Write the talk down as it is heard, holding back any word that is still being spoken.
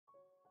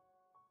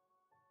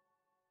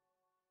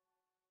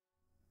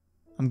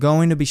I'm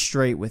going to be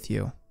straight with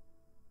you.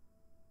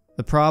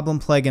 The problem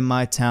plaguing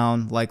my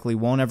town likely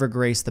won't ever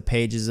grace the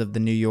pages of the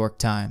New York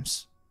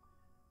Times.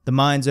 The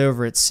minds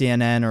over at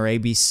CNN or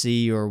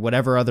ABC or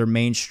whatever other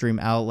mainstream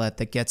outlet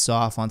that gets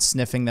off on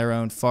sniffing their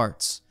own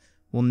farts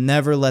will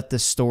never let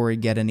this story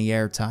get any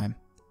airtime.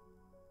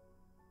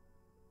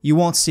 You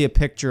won't see a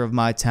picture of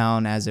my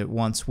town as it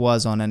once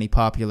was on any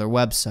popular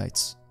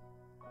websites.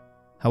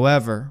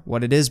 However,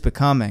 what it is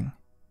becoming,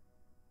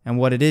 and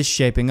what it is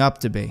shaping up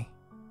to be,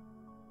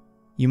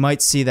 you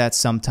might see that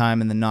sometime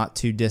in the not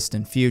too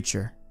distant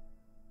future.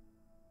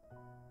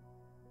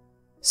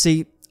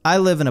 See, I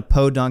live in a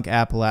podunk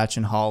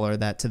Appalachian holler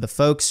that to the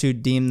folks who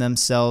deem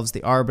themselves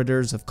the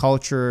arbiters of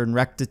culture and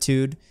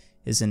rectitude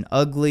is an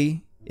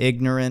ugly,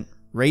 ignorant,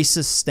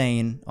 racist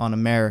stain on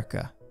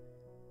America.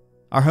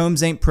 Our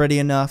homes ain't pretty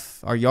enough,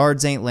 our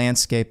yards ain't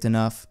landscaped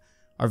enough,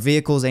 our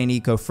vehicles ain't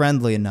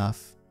eco-friendly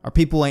enough, our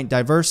people ain't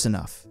diverse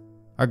enough,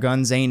 our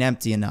guns ain't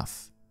empty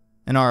enough,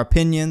 and our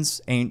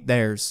opinions ain't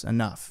theirs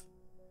enough.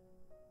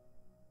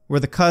 We're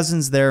the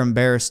cousins they're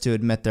embarrassed to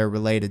admit they're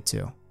related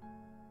to.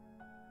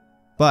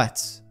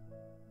 But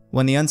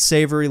when the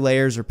unsavory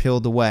layers are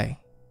peeled away,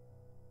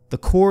 the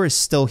core is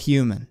still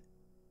human.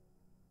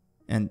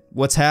 And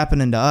what's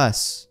happening to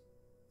us,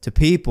 to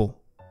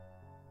people,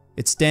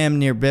 it's damn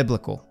near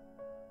biblical.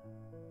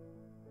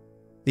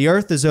 The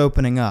earth is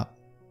opening up,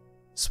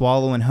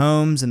 swallowing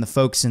homes and the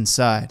folks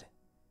inside,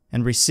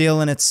 and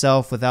resealing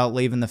itself without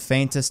leaving the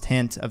faintest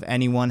hint of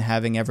anyone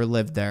having ever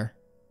lived there.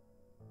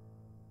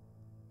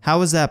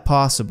 How is that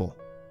possible?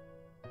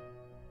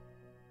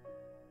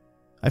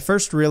 I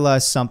first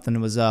realized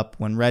something was up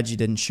when Reggie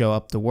didn't show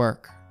up to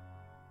work.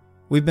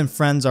 We've been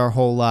friends our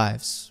whole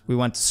lives. We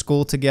went to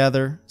school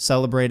together,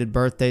 celebrated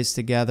birthdays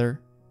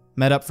together,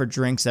 met up for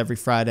drinks every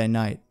Friday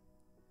night.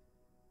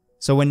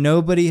 So when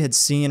nobody had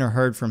seen or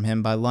heard from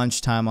him by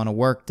lunchtime on a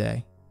work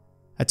day,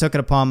 I took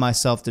it upon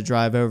myself to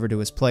drive over to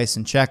his place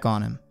and check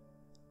on him.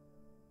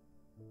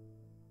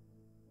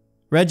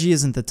 Reggie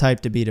isn't the type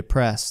to be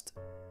depressed.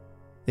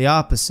 The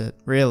opposite,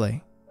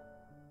 really.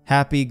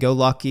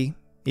 Happy-go-lucky,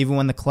 even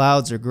when the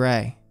clouds are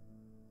gray.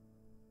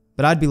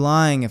 But I'd be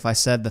lying if I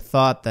said the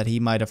thought that he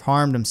might have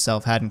harmed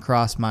himself hadn't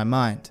crossed my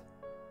mind.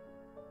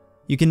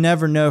 You can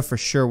never know for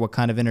sure what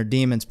kind of inner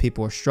demons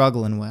people are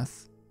struggling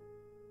with.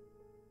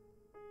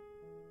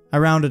 I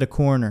rounded a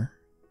corner,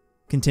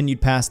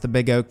 continued past the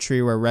big oak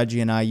tree where Reggie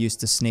and I used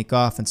to sneak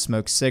off and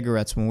smoke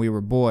cigarettes when we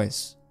were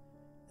boys,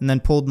 and then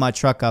pulled my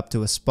truck up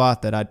to a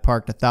spot that I'd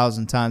parked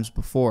 1,000 times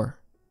before.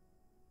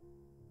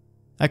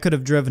 I could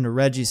have driven to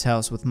Reggie's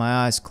house with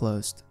my eyes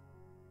closed.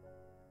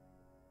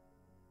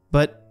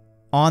 But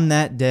on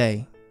that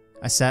day,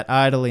 I sat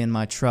idly in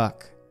my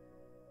truck,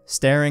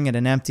 staring at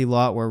an empty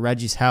lot where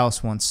Reggie's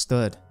house once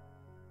stood.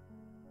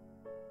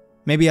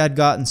 Maybe I'd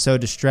gotten so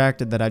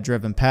distracted that I'd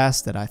driven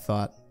past it, I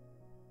thought.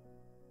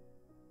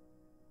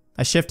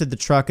 I shifted the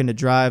truck into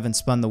drive and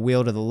spun the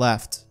wheel to the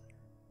left,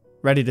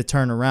 ready to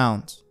turn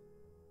around,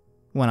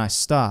 when I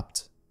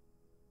stopped.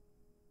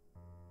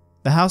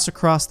 The house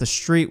across the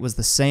street was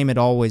the same it had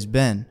always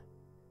been,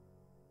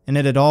 and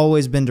it had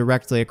always been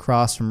directly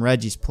across from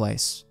Reggie's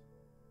place,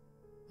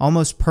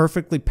 almost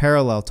perfectly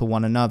parallel to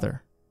one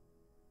another.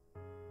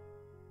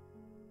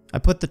 I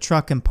put the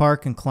truck in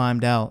park and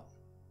climbed out,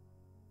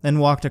 then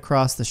walked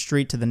across the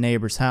street to the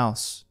neighbor's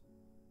house.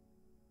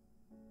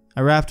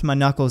 I rapped my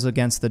knuckles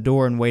against the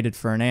door and waited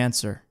for an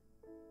answer,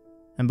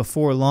 and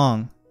before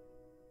long,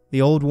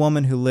 the old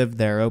woman who lived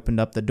there opened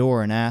up the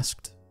door and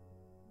asked,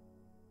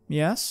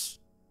 "Yes?"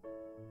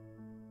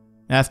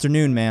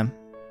 "Afternoon, ma'am.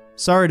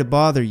 Sorry to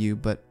bother you,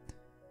 but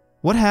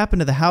what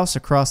happened to the house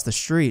across the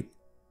street?"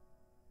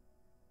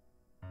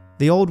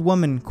 The old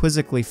woman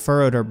quizzically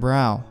furrowed her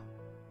brow.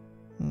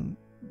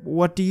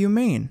 "What do you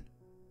mean?"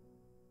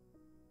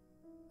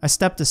 I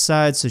stepped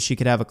aside so she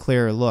could have a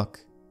clearer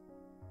look.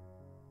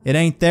 "It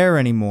ain't there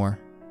anymore."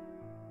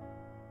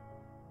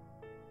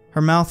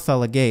 Her mouth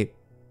fell agape,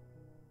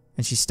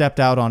 and she stepped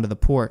out onto the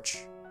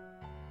porch.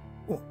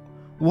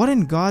 "What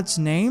in God's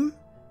name?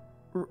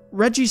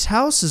 Reggie's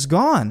house is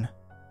gone."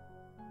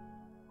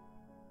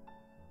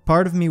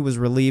 Part of me was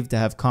relieved to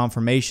have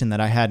confirmation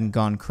that I hadn't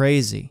gone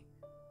crazy,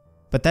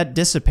 but that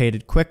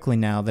dissipated quickly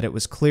now that it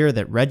was clear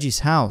that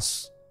Reggie's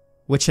house,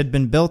 which had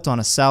been built on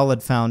a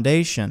solid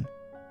foundation,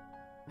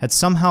 had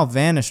somehow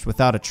vanished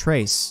without a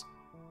trace.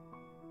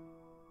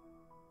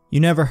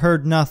 You never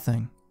heard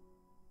nothing.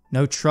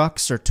 No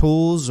trucks or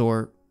tools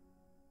or...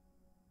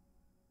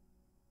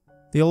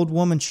 The old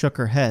woman shook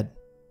her head.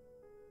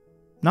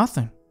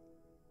 "Nothing.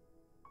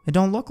 It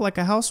don't look like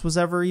a house was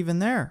ever even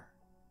there.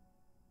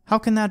 How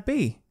can that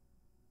be?"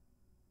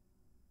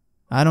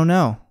 "I don't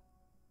know.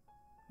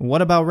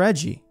 What about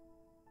Reggie?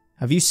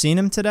 Have you seen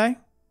him today?"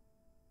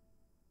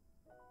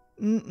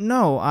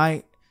 No,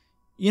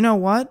 You know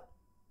what?"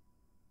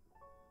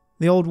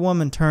 The old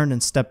woman turned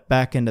and stepped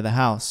back into the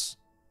house.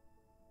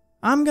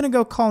 "I'm gonna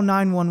go call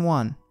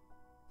 911.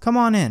 Come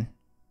on in."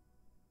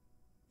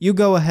 "You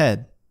go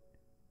ahead.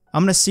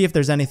 I'm gonna see if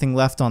there's anything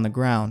left on the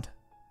ground."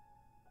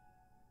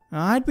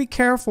 I'd be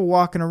careful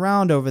walking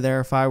around over there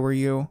if I were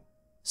you.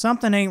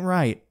 Something ain't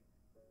right.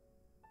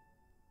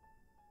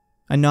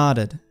 I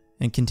nodded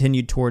and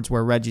continued towards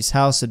where Reggie's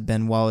house had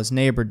been while his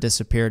neighbor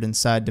disappeared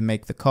inside to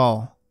make the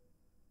call.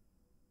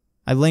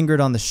 I lingered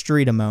on the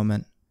street a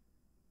moment,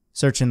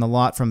 searching the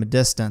lot from a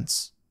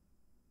distance,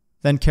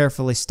 then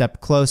carefully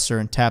stepped closer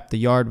and tapped the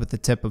yard with the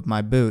tip of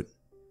my boot.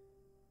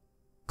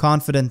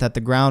 Confident that the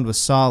ground was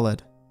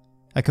solid,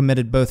 I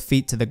committed both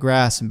feet to the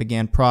grass and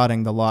began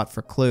prodding the lot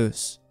for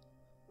clues.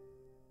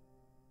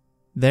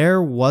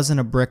 There wasn't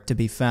a brick to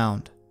be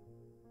found,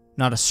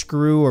 not a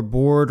screw or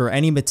board or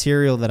any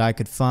material that I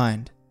could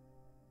find.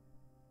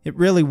 It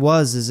really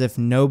was as if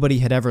nobody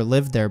had ever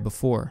lived there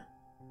before.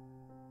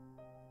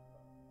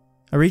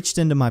 I reached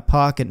into my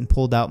pocket and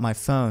pulled out my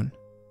phone,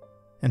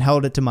 and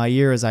held it to my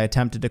ear as I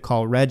attempted to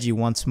call Reggie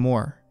once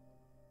more,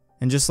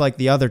 and just like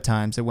the other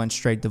times, it went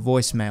straight to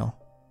voicemail.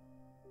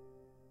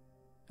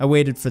 I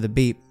waited for the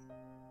beep.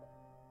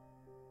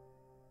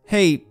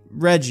 Hey,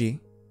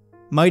 Reggie,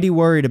 mighty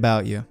worried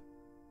about you.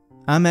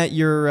 I'm at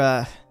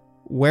your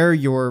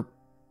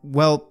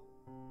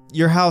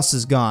house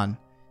is gone,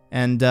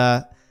 and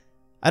I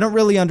don't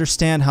really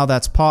understand how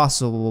that's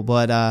possible,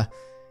 but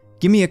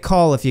give me a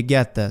call if you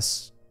get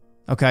this.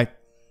 Okay,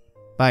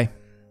 bye.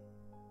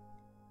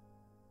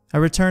 I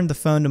returned the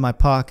phone to my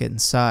pocket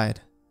and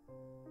sighed.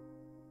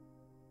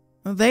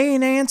 They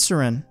ain't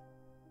answering.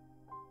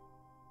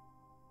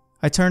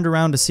 I turned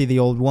around to see the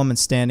old woman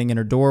standing in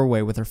her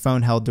doorway with her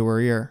phone held to her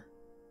ear.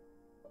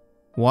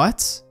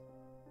 What?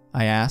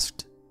 I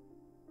asked.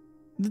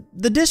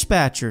 The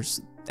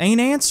dispatchers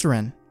ain't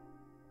answering.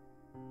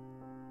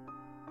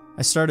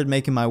 I started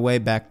making my way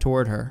back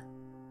toward her,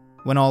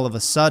 when all of a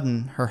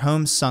sudden, her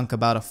home sunk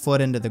about a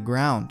foot into the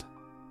ground.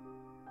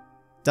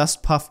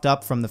 Dust puffed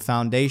up from the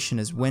foundation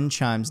as wind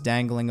chimes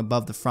dangling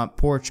above the front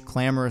porch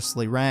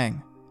clamorously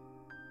rang,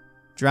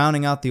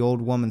 drowning out the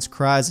old woman's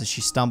cries as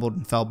she stumbled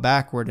and fell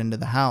backward into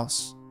the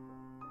house.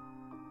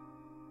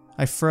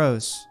 I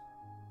froze,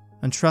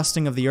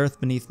 untrusting of the earth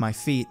beneath my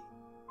feet.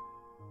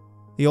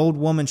 The old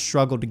woman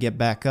struggled to get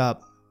back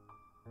up.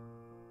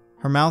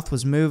 Her mouth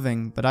was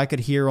moving, but I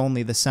could hear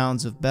only the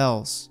sounds of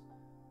bells,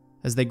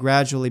 as they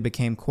gradually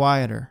became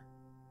quieter.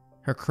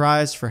 Her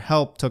cries for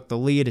help took the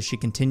lead as she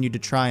continued to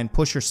try and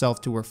push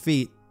herself to her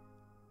feet.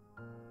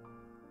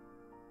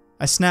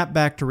 I snapped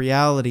back to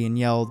reality and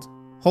yelled,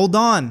 "Hold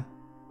on!"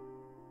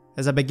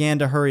 as I began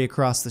to hurry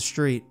across the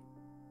street.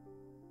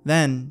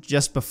 Then,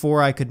 just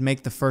before I could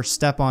make the first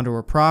step onto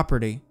her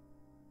property,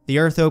 the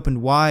earth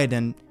opened wide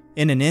and,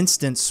 in an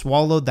instant,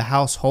 swallowed the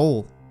house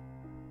whole.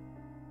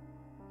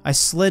 I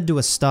slid to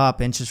a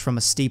stop inches from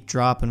a steep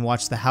drop and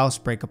watched the house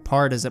break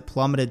apart as it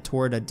plummeted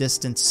toward a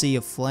distant sea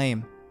of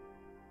flame.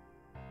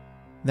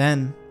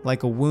 Then,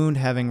 like a wound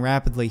having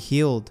rapidly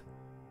healed,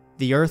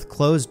 the earth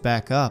closed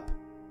back up,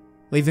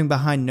 leaving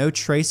behind no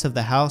trace of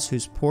the house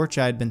whose porch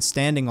I had been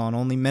standing on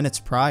only minutes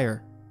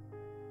prior.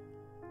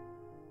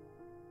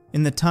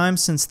 In the time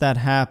since that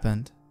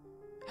happened,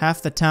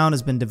 half the town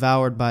has been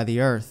devoured by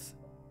the earth.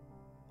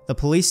 The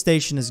police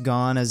station is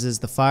gone, as is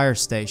the fire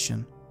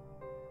station.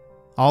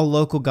 All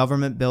local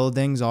government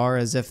buildings are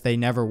as if they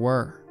never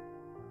were,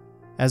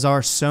 as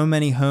are so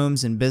many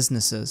homes and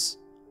businesses.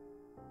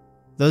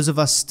 Those of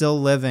us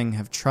still living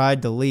have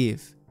tried to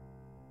leave,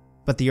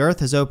 but the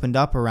earth has opened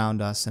up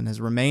around us and has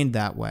remained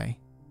that way.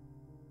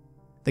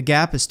 The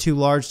gap is too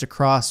large to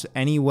cross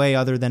any way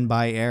other than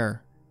by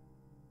air,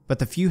 but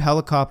the few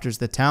helicopters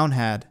the town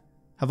had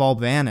have all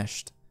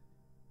vanished,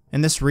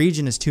 and this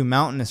region is too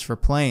mountainous for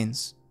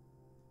planes.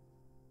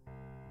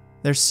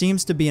 There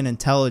seems to be an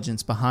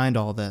intelligence behind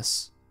all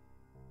this,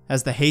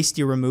 as the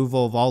hasty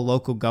removal of all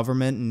local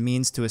government and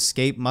means to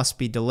escape must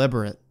be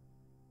deliberate.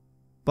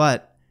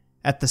 But,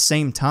 at the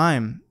same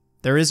time,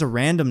 there is a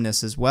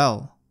randomness as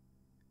well,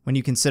 when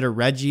you consider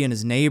Reggie and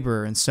his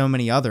neighbor and so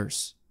many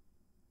others.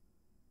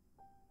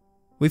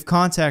 We've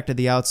contacted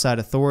the outside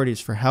authorities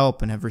for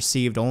help and have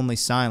received only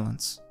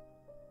silence.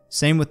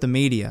 Same with the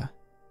media.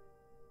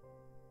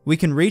 We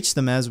can reach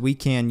them as we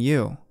can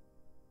you.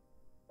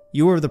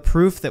 You are the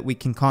proof that we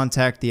can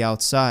contact the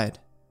outside.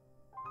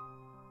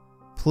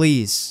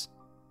 Please,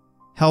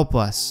 help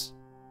us.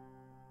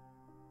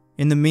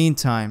 In the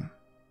meantime,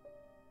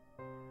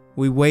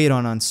 we wait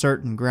on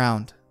uncertain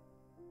ground.